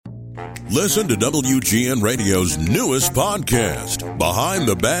Listen to WGN Radio's newest podcast, Behind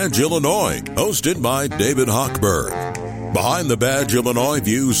the Badge Illinois, hosted by David Hochberg. Behind the Badge Illinois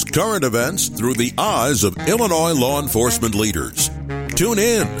views current events through the eyes of Illinois law enforcement leaders. Tune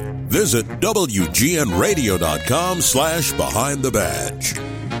in. Visit WGNRadio.com/Behind the Badge.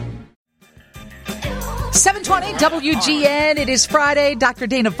 720 WGN. It is Friday. Dr.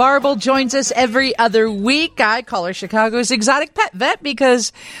 Dana Varble joins us every other week. I call her Chicago's exotic pet vet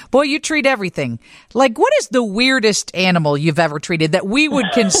because, boy, you treat everything. Like, what is the weirdest animal you've ever treated that we would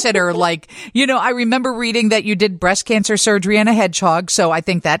consider like, I remember reading that you did breast cancer surgery on a hedgehog, so I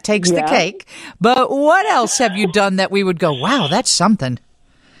think that takes the cake. But what else have you done that we would go, wow, that's something?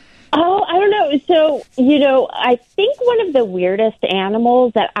 Oh, I don't know. So, I think one of the weirdest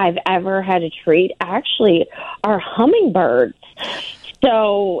animals that I've ever had to treat actually are hummingbirds.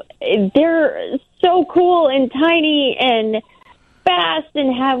 So they're so cool and tiny and fast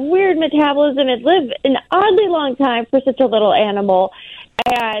and have weird metabolism and live an oddly long time for such a little animal.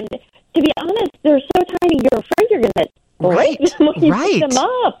 And to be honest, they're so tiny, you're afraid you're going to break them when you pick them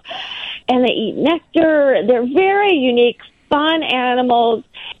up. And they eat nectar. They're very unique, fun animals.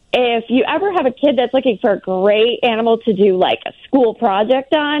 If you ever have a kid that's looking for a great animal to do like a school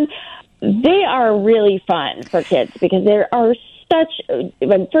project on, they are really fun for kids because there are first of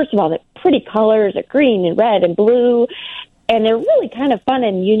all, they're pretty colors, green and red and blue, and they're really kind of fun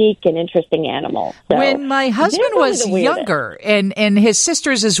and unique and interesting animals. So when my husband was younger, and his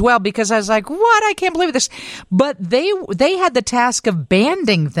sisters as well, because I was like, what? I can't believe this. But they had the task of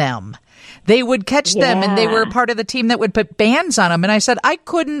banding them. They would catch them, and they were part of the team that would put bands on them. And I said, I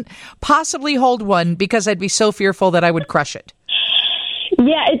couldn't possibly hold one because I'd be so fearful that I would crush it.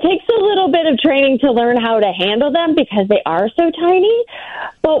 Yeah, it takes a little bit of training to learn how to handle them because they are so tiny.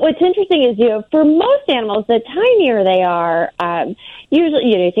 But what's interesting is, for most animals, the tinier they are, usually,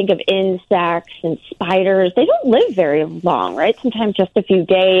 you think of insects and spiders. They don't live very long, right? Sometimes just a few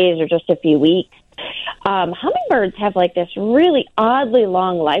days or just a few weeks. Hummingbirds have like this really oddly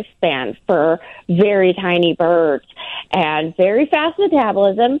long lifespan for very tiny birds and very fast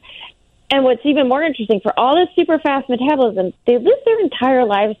metabolism. And what's even more interesting, for all this super fast metabolism, they live their entire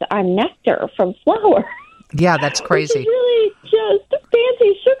lives on nectar from flowers. Yeah, that's crazy. Which is really just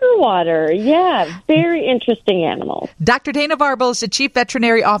fancy sugar water. Yeah, very interesting animal. Dr. Dana Varble is the Chief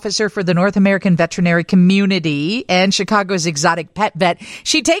Veterinary Officer for the North American Veterinary Community and Chicago's exotic pet vet.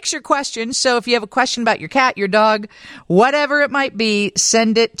 She takes your questions, so if you have a question about your cat, your dog, whatever it might be,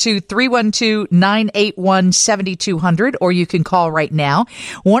 send it to 312-981-7200, or you can call right now.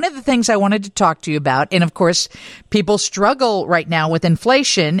 One of the things I wanted to talk to you about, and of course, people struggle right now with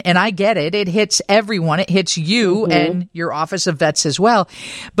inflation, and I get it. It hits everyone. It hits you and your Office of Vets as well.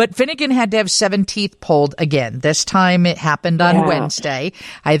 But Finnegan had to have 7 teeth pulled again. This time it happened on Wednesday.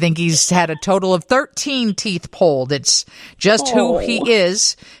 I think he's had a total of 13 teeth pulled. It's just who he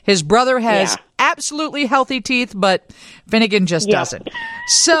is. His brother has absolutely healthy teeth, but Finnegan just doesn't.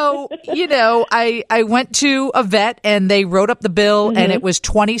 So, I went to a vet and they wrote up the bill and it was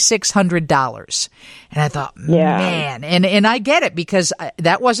 $2,600. And I thought, man, and I get it because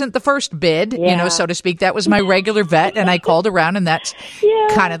that wasn't the first bid, so to speak. That was my regular vet, and I called around, and that's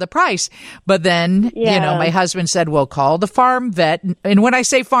kind of the price. But then, my husband said, well, call the farm vet. And when I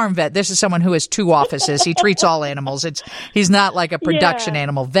say farm vet, this is someone who has 2 offices. He treats all animals. He's not like a production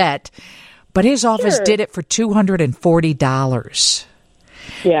animal vet. But his office did it for $240.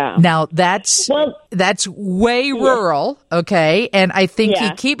 Yeah. Now that's way rural, okay? And I think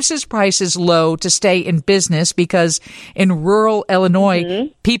he keeps his prices low to stay in business because in rural Illinois,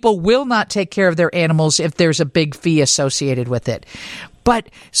 people will not take care of their animals if there's a big fee associated with it. But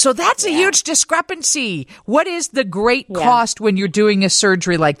so that's a huge discrepancy. What is the great cost when you're doing a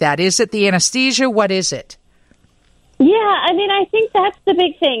surgery like that? Is it the anesthesia? What is it? Yeah, I think that's the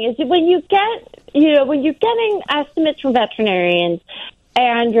big thing is when you get, when you're getting estimates from veterinarians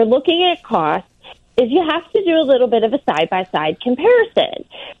and you're looking at costs, is you have to do a little bit of a side-by-side comparison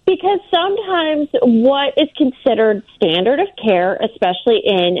because sometimes what is considered standard of care, especially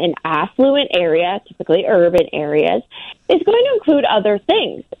in an affluent area, typically urban areas, is going to include other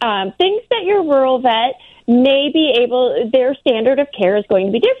things. Things that your rural vet may be their standard of care is going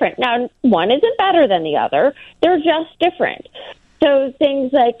to be different. Now, one isn't better than the other. They're just different. So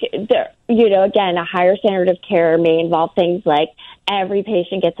things like, again, a higher standard of care may involve things like every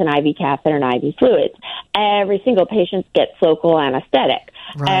patient gets an IV catheter and IV fluids. Every single patient gets local anesthetic.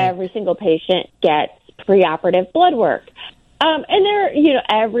 Right. Every single patient gets preoperative blood work. And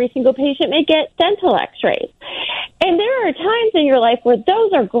every single patient may get dental x-rays. And there are times in your life where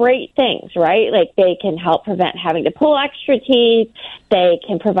those are great things, right? Like they can help prevent having to pull extra teeth. They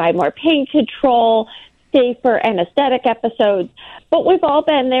can provide more pain control, safer anesthetic episodes. But we've all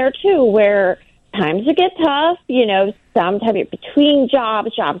been there, too, where times get tough. Sometimes you're between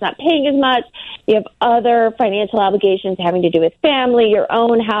jobs not paying as much. You have other financial obligations having to do with family, your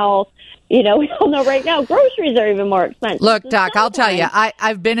own health. We all know right now groceries are even more expensive. Look, Doc, I'll tell you,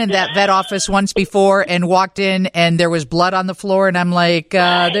 I've been in that vet office once before and walked in and there was blood on the floor. And I'm like,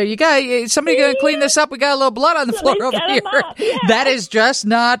 there you go. Somebody going to clean this up. We got a little blood on the floor over here. Yeah. That is just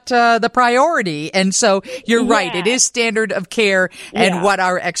not the priority. And so you're right. It is standard of care and what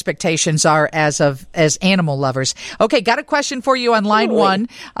our expectations are as animal lovers. Okay, got a question for you on line one.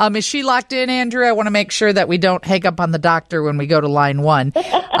 Is she locked in, Andrew? I want to make sure that we don't hang up on the doctor when we go to line one.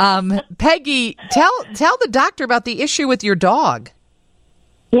 Peggy, tell the doctor about the issue with your dog.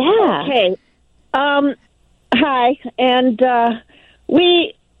 Yeah. Okay. Hi. And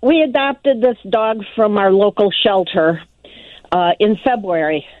we adopted this dog from our local shelter in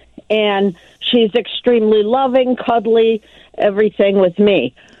February. And she's extremely loving, cuddly, everything with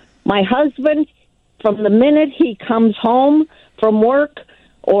me. My husband, from the minute he comes home from work,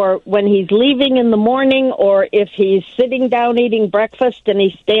 or when he's leaving in the morning, or if he's sitting down eating breakfast and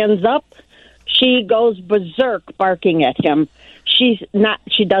he stands up, she goes berserk barking at him. She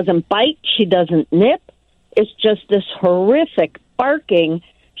doesn't bite, she doesn't nip. It's just this horrific barking.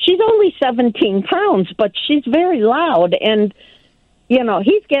 She's only 17 pounds, but she's very loud, and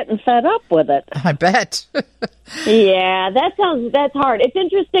he's getting fed up with it. I bet. Yeah, that's hard. It's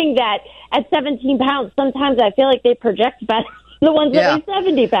interesting that at 17 pounds, sometimes I feel like they project better the ones that are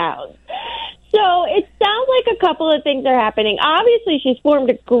 70 pounds. So it sounds like a couple of things are happening. Obviously, she's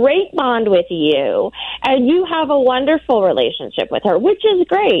formed a great bond with you, and you have a wonderful relationship with her, which is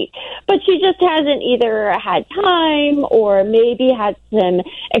great. But she just hasn't either had time or maybe had some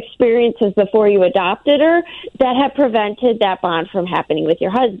experiences before you adopted her that have prevented that bond from happening with your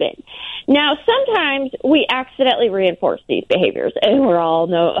husband. Now, sometimes we accidentally reinforce these behaviors, and we all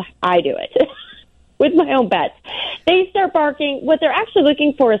know I do it. With my own pets. They start barking. What they're actually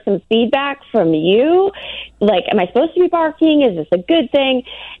looking for is some feedback from you. Like, am I supposed to be barking? Is this a good thing?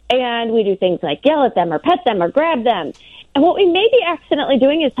 And we do things like yell at them or pet them or grab them. And what we may be accidentally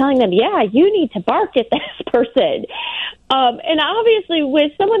doing is telling them, yeah, you need to bark at this person. And obviously,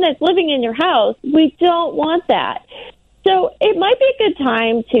 with someone that's living in your house, we don't want that. So it might be a good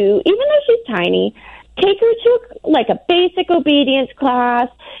time to, even though she's tiny, take her to a basic obedience class,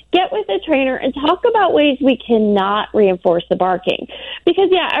 get with a trainer, and talk about ways we cannot reinforce the barking. Because,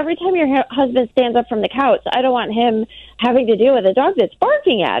 every time your husband stands up from the couch, I don't want him having to deal with a dog that's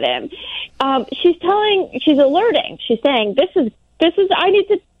barking at him. She's alerting. She's saying, this is, I need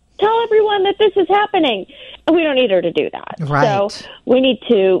to tell everyone that this is happening. And we don't need her to do that. Right. So we need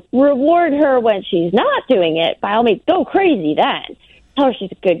to reward her when she's not doing it. By all means, go crazy then. Tell her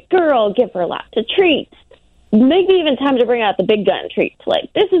she's a good girl, give her lots of treats. Maybe even time to bring out the big gun treats,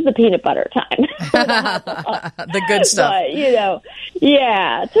 like this is the peanut butter time. The good stuff. But,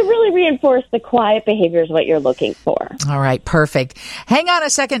 to really reinforce the quiet behaviors, what you're looking for. All right, perfect. Hang on a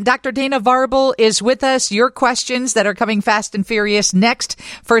second. Dr. Dana Varble is with us. Your questions that are coming fast and furious next.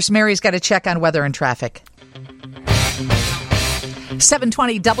 First, Mary's got to check on weather and traffic.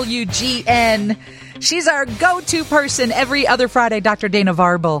 720 WGN. She's our go-to person every other Friday, Dr. Dana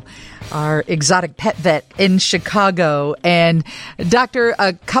Varble, our exotic pet vet in Chicago. And doctor,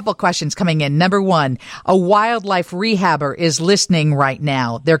 a couple questions coming in. Number one, a wildlife rehabber is listening right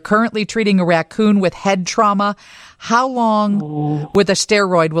now. They're currently treating a raccoon with head trauma. How long with a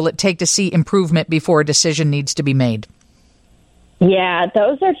steroid will it take to see improvement before a decision needs to be made? Yeah,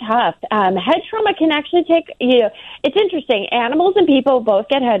 those are tough. Head trauma can actually take, it's interesting. Animals and people both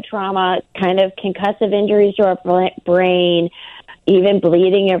get head trauma, kind of concussive injuries to our brain, even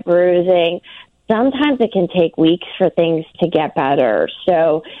bleeding or bruising. Sometimes it can take weeks for things to get better.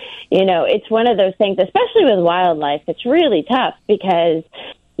 So, it's one of those things, especially with wildlife, it's really tough because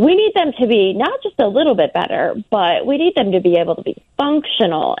we need them to be not just a little bit better, but we need them to be able to be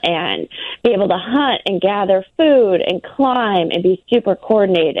functional and be able to hunt and gather food and climb and be super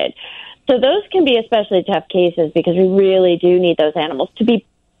coordinated. So those can be especially tough cases because we really do need those animals to be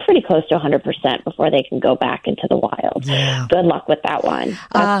pretty close to 100% before they can go back into the wild. Yeah. Good luck with that one.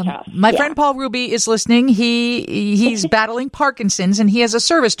 That's tough. My friend Paul Ruby is listening. He's battling Parkinson's, and he has a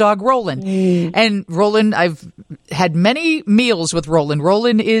service dog, Roland. And Roland, I've had many meals with Roland.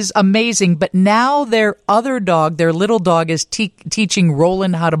 Roland is amazing, but now their other dog, their little dog, is teaching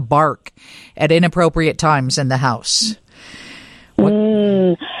Roland how to bark at inappropriate times in the house.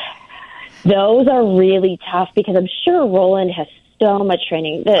 Those are really tough because I'm sure Roland has so much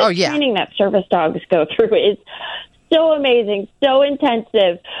training. The training that service dogs go through is so amazing, so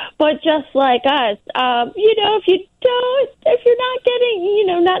intensive. But just like us, if you're not getting,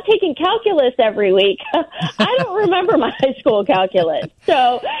 not taking calculus every week, I don't remember my high school calculus.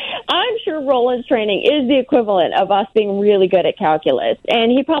 So I'm sure Roland's training is the equivalent of us being really good at calculus.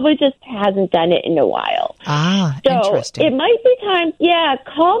 And he probably just hasn't done it in a while. Interesting. It might be time,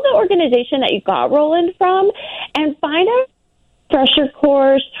 call the organization that you got Roland from and find out refresher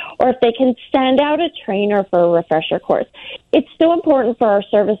course, or if they can send out a trainer for a refresher course. It's so important for our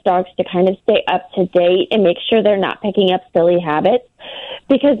service dogs to kind of stay up to date and make sure they're not picking up silly habits,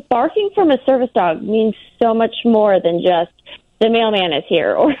 because barking from a service dog means so much more than just the mailman is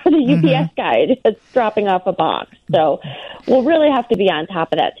here or the UPS guy that's dropping off a box. So we'll really have to be on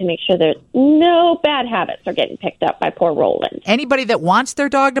top of that to make sure that no bad habits are getting picked up by poor Roland. Anybody that wants their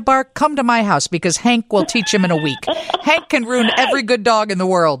dog to bark, come to my house, because Hank will teach him in a week. Hank can ruin every good dog in the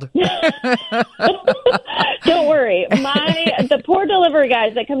world. Don't worry. The poor delivery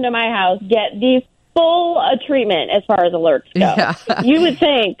guys that come to my house get the full treatment as far as alerts go. Yeah. You would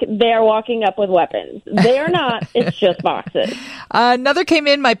think they're walking up with weapons. They are not. It's just boxes. Another came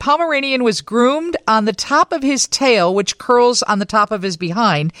in. My Pomeranian was groomed on the top of his tail, which curls on the top of his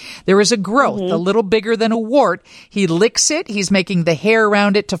behind. There is a growth, a little bigger than a wart. He licks it. He's making the hair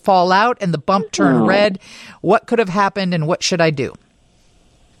around it to fall out and the bump turn red. What could have happened and what should I do?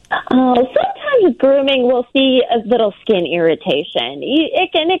 Sometimes with grooming, we'll see a little skin irritation.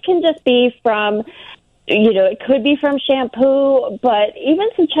 It can just be from, it could be from shampoo, but even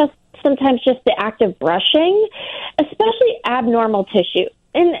sometimes just the act of brushing, especially abnormal tissue.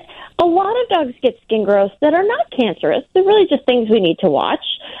 And a lot of dogs get skin growths that are not cancerous. They're really just things we need to watch.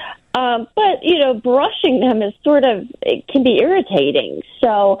 But brushing them is it can be irritating.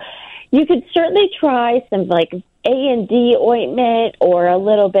 So you could certainly try some A&D ointment or a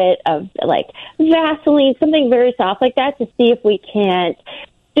little bit of Vaseline, something very soft like that, to see if we can't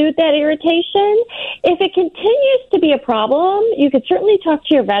soothe that irritation. If it continues to be a problem, you could certainly talk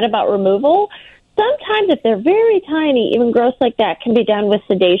to your vet about removal. Sometimes if they're very tiny, even growths like that can be done with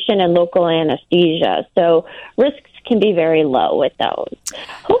sedation and local anesthesia. So risks can be very low with those.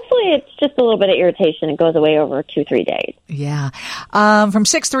 Hopefully it's just a little bit of irritation. It goes away over 2-3 days. Yeah. From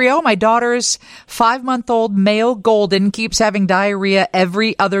 630, my daughter's 5-month-old male golden keeps having diarrhea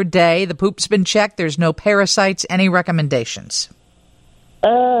every other day. The poop's been checked. There's no parasites. Any recommendations? Get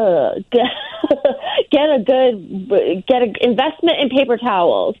an investment in paper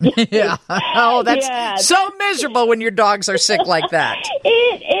towels. Yeah. Oh, that's so miserable when your dogs are sick like that.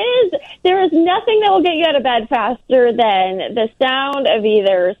 It is. There is nothing that will get you out of bed faster than the sound of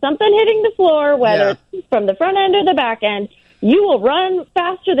either something hitting the floor, whether it's from the front end or the back end. You will run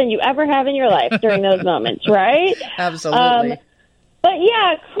faster than you ever have in your life during those moments, right? Absolutely. But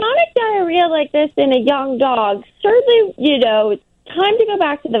chronic diarrhea like this in a young dog, certainly, it's time to go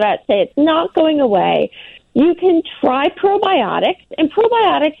back to the vet, say it's not going away. You can try probiotics, and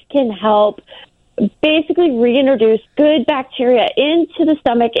probiotics can help basically reintroduce good bacteria into the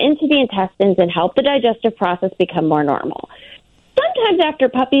stomach, into the intestines, and help the digestive process become more normal. Sometimes after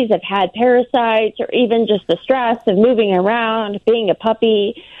puppies have had parasites or even just the stress of moving around, being a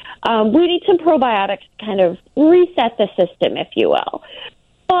puppy, we need some probiotics to kind of reset the system, if you will.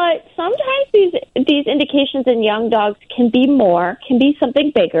 But sometimes these indications in young dogs can be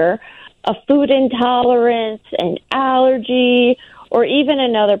something bigger, a food intolerance, an allergy, or even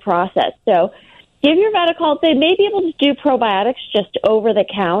another process. So give your vet a call. They may be able to do probiotics just over the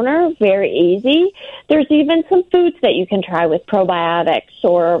counter, very easy. There's even some foods that you can try with probiotics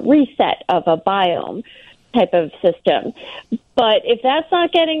or a reset of a biome type of system. But if that's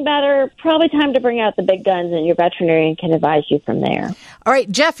not getting better, probably time to bring out the big guns, and your veterinarian can advise you from there. All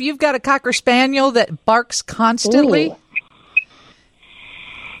right, Jeff, you've got a Cocker Spaniel that barks constantly. Ooh.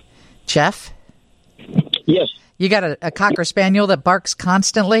 Jeff? Yes. You got a Cocker Spaniel that barks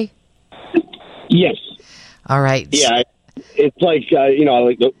constantly? Yes. All right. Yeah, it's like,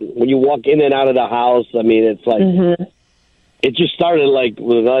 when you walk in and out of the house, it's like, It just started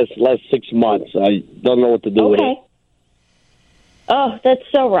with the last 6 months. I don't know what to do with it. Oh, that's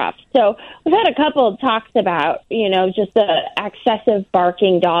so rough. So we've had a couple of talks about, just the excessive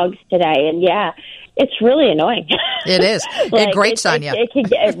barking dogs today. And it's really annoying. It is. It grates on you.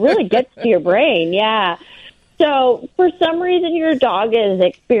 It really gets to your brain. Yeah. So for some reason, your dog is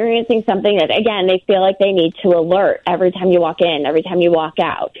experiencing something that, again, they feel like they need to alert every time you walk in, every time you walk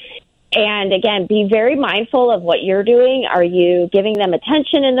out. And again, be very mindful of what you're doing. Are you giving them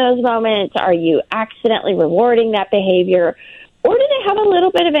attention in those moments? Are you accidentally rewarding that behavior? or do they have a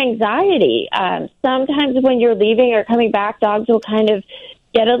little bit of anxiety? Sometimes when you're leaving or coming back, dogs will kind of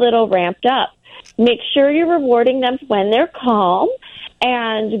get a little ramped up. Make sure you're rewarding them when they're calm,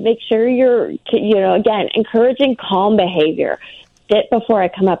 and make sure you're, again, encouraging calm behavior. Sit before I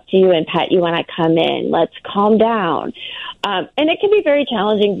come up to you and pet you when I come in. Let's calm down. And it can be very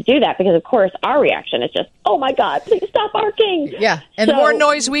challenging to do that because, of course, our reaction is just, oh, my God, please stop barking. Yeah, and the more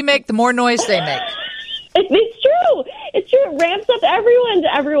noise we make, the more noise they make. It's true. It's true. It ramps up everyone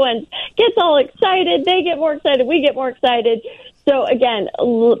gets all excited. They get more excited. We get more excited. So, again,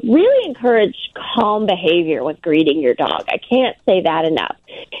 really encourage calm behavior with greeting your dog. I can't say that enough.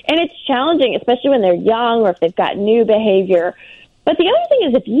 And it's challenging, especially when they're young or if they've got new behavior. But the other thing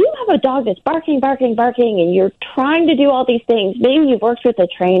is if you have a dog that's barking, and you're trying to do all these things, maybe you've worked with a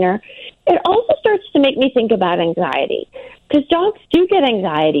trainer, it also starts to make me think about anxiety. Because dogs do get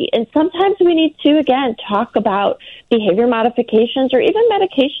anxiety. And sometimes we need to, again, talk about behavior modifications or even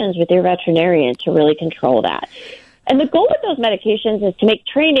medications with your veterinarian to really control that. And the goal with those medications is to make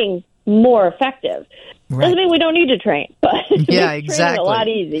training more effective. Right. Doesn't mean we don't need to train, but yeah, it makes exactly. training a lot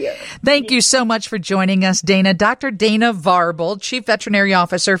easier. Thank you so much for joining us, Dana. Dr. Dana Varble, Chief Veterinary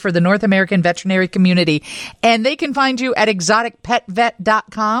Officer for the North American Veterinary Community. And they can find you at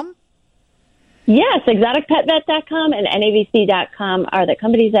exoticpetvet.com. Yes, exoticpetvet.com and navc.com are the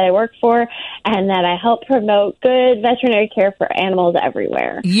companies that I work for and that I help promote good veterinary care for animals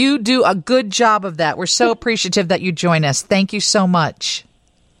everywhere. You do a good job of that. We're so appreciative that you join us. Thank you so much.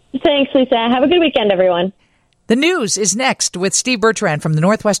 Thanks, Lisa. Have a good weekend, everyone. The news is next with Steve Bertrand from the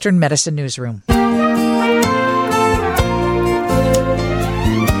Northwestern Medicine Newsroom.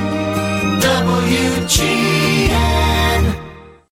 WG